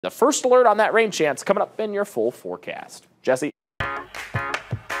The first alert on that rain chance coming up in your full forecast. Jesse.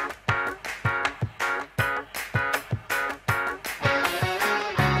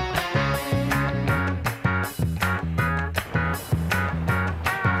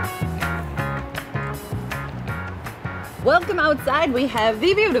 Welcome outside. We have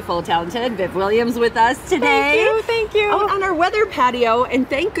the beautiful, talented Viv Williams with us today. Thank you. Out on our weather patio, and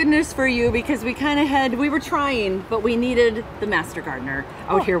thank goodness for you because we were trying, but we needed the master gardener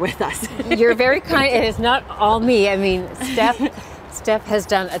out here with us. You're very kind. It is not all me. I mean, Steph has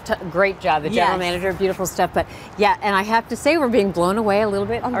done a great job, the general manager, beautiful stuff. But yeah, and I have to say we're being blown away a little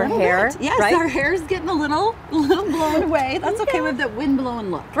bit. Our hair. Yes, right? Our hair is getting a little blown away. That's okay with that wind-blown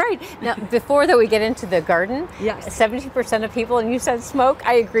look. Right. Now, before that we get into the garden, 70% of people, and you said smoke,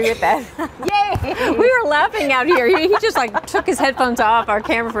 I agree with that. Yay! We were laughing out here. He just like took his headphones off, our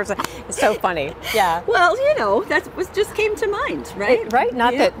camera person. It's so funny. Yeah. Well, you know, that was just came to mind, right? Right?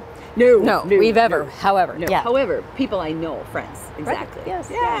 Not that... No, we've ever, however. No. Yeah. However, people I know, friends. Exactly. Right. Yes.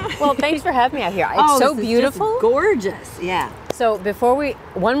 Yeah. Well, thanks for having me out here. It's so beautiful. Just gorgeous. Yeah. So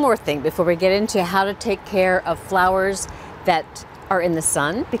one more thing before we get into how to take care of flowers that are in the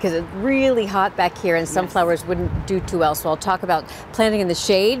sun, because it's really hot back here and some flowers wouldn't do too well. So I'll talk about planting in the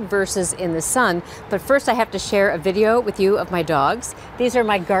shade versus in the sun. But first I have to share a video with you of my dogs. These are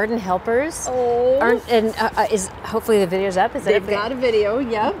my garden helpers. Oh. Hopefully the video's up. They've got a video,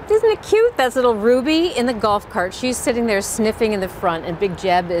 yep. Isn't it cute? That's little Ruby in the golf cart. She's sitting there sniffing in the front and Big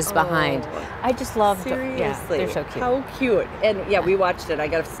Jeb is behind. I just love them. Seriously. Yeah, they're so cute. How cute. And yeah, we watched it. I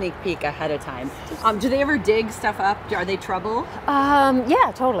got a sneak peek ahead of time. Do they ever dig stuff up? Are they trouble?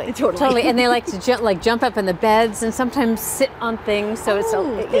 Yeah, totally. And they like to jump up in the beds and sometimes sit on things. So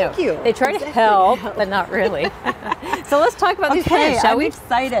thank you. They try to help, but not really. So let's talk about these plants, shall we? I'm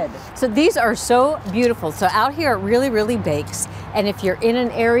excited. So these are so beautiful. So out here it really, really bakes. And if you're in an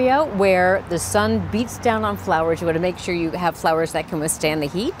area where the sun beats down on flowers, you want to make sure you have flowers that can withstand the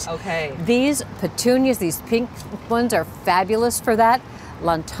heat. Okay. These petunias, these pink ones, are fabulous for that.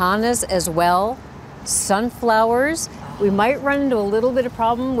 Lantanas as well. Sunflowers. We might run into a little bit of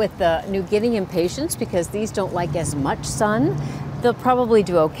problem with the New Guinea impatiens because these don't like as much sun. They'll probably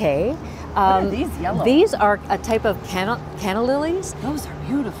do okay. What are these yellow? These are a type of canna lilies. Those are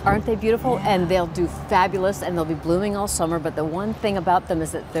beautiful. Aren't they beautiful? Yeah. And they'll do fabulous and they'll be blooming all summer, but the one thing about them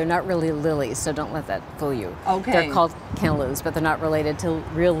is that they're not really lilies, so don't let that fool you. Okay. They're called canna lilies, but they're not related to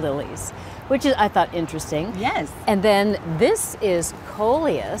real lilies, which is, I thought, interesting. Yes. And then this is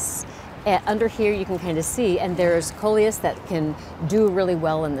coleus. Under here you can kind of see, and there's coleus that can do really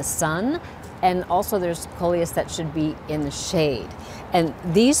well in the sun, and also there's coleus that should be in the shade. And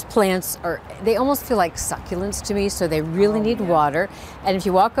these plants they almost feel like succulents to me, so they really need water. And if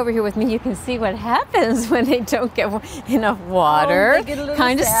you walk over here with me, you can see what happens when they don't get enough water. They get a little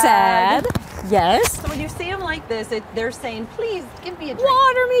kind of sad. Yes. So when you see them like this, they're saying, please give me a drink.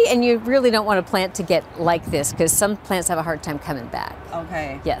 Water me. And you really don't want a plant to get like this because some plants have a hard time coming back.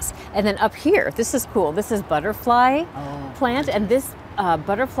 Okay. Yes. And then up here, this is cool. This is butterfly plant, and this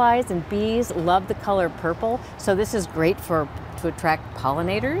butterflies and bees love the color purple. So this is great to attract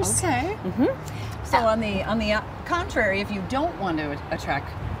pollinators. Okay. So on the contrary, if you don't want to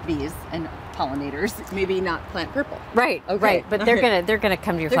attract bees and pollinators, maybe not plant purple. Right. Okay. Right. But they're gonna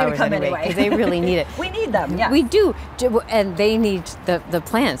come to your flowers anyway because they really need it. We need them. Yeah. We do, and they need the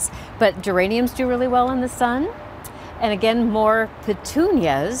plants. But geraniums do really well in the sun, and again more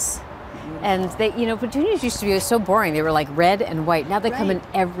petunias. And petunias used to be so boring. They were like red and white. Now they come in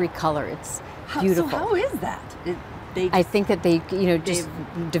every color. It's beautiful. So how is that? I think that they, just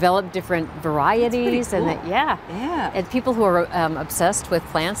develop different varieties, cool. and and people who are obsessed with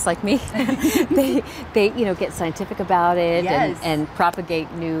plants like me, they get scientific about it and propagate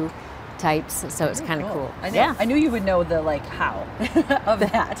new types. So it's kind of cool. I knew you would know the how of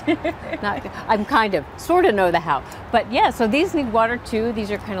that. I'm sort of know the how, but yeah. So these need water too. These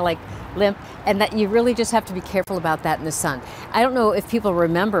are kind of like limp, and that you really just have to be careful about that in the sun. I don't know if people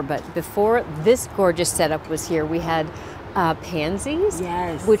remember, but before this gorgeous setup was here, we had pansies,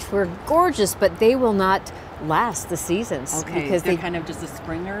 which were gorgeous, but they will not last the seasons because they're kind of just a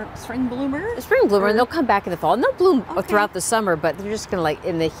spring bloomer. And they'll come back in the fall, and they'll bloom throughout the summer. But they're just gonna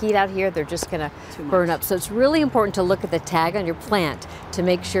in the heat out here, they're just gonna burn up. So it's really important to look at the tag on your plant to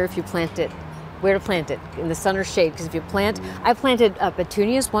make sure if you plant it. Where to plant it, in the sun or shade, because if you plant, I planted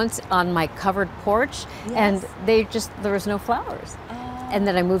petunias once on my covered porch, and there was no flowers. And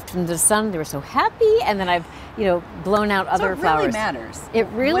then I moved into the sun, they were so happy, and then I've blown out other flowers. It really matters. It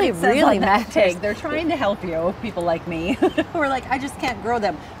really, what it says really on that matters. tag. They're trying to help you, people like me, who are like, I just can't grow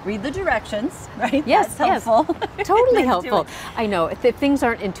them. Read the directions, right? Yes, That's helpful. Totally Do helpful. it. I know. If things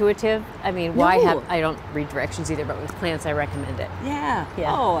aren't intuitive, I mean, No. I don't read directions either, but with plants, I recommend it. Yeah.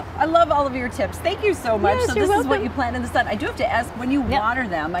 Yeah. Oh, I love all of your tips. Thank you so much. Yes, so you're this is what welcome. you plant in the sun. I do have to ask, when you Yep. water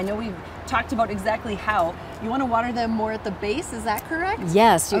them, I know we've talked about exactly how. You want to water them more at the base, is that correct?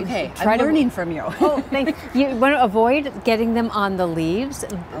 Yes. Okay, try I'm to- learning from you. Oh, thank you. You want to avoid getting them on the leaves.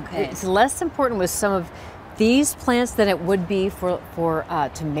 Okay. It's less important with some of these plants than it would be for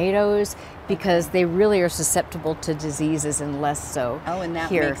tomatoes, because they really are susceptible to diseases and less so. Oh, and that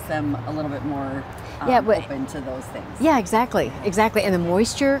here. makes them a little bit more Yeah, but- open to those things. Yeah, exactly. And the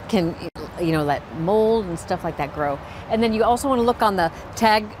moisture can, let mold and stuff like that grow. And then you also want to look on the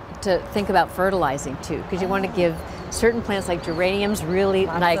tag to think about fertilizing too, because you want to give certain plants like geraniums really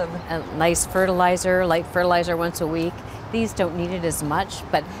Lots nice fertilizer, light fertilizer once a week. These don't need it as much,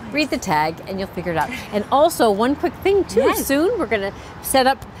 but read the tag and you'll figure it out. And also, one quick thing too, Yes. soon we're going to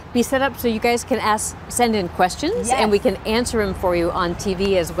be set up so you guys can send in questions, Yes. and we can answer them for you on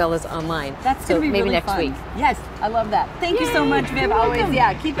TV as well as online. That's so going to be maybe really next fun. week. Yes, I love that. Thank you so Yay, much, Viv. you're Always,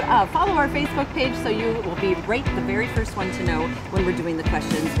 welcome. keep follow our Facebook page so you will be the very first one to know when we're doing the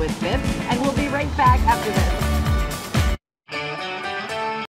questions with Viv. And we'll be right back after this.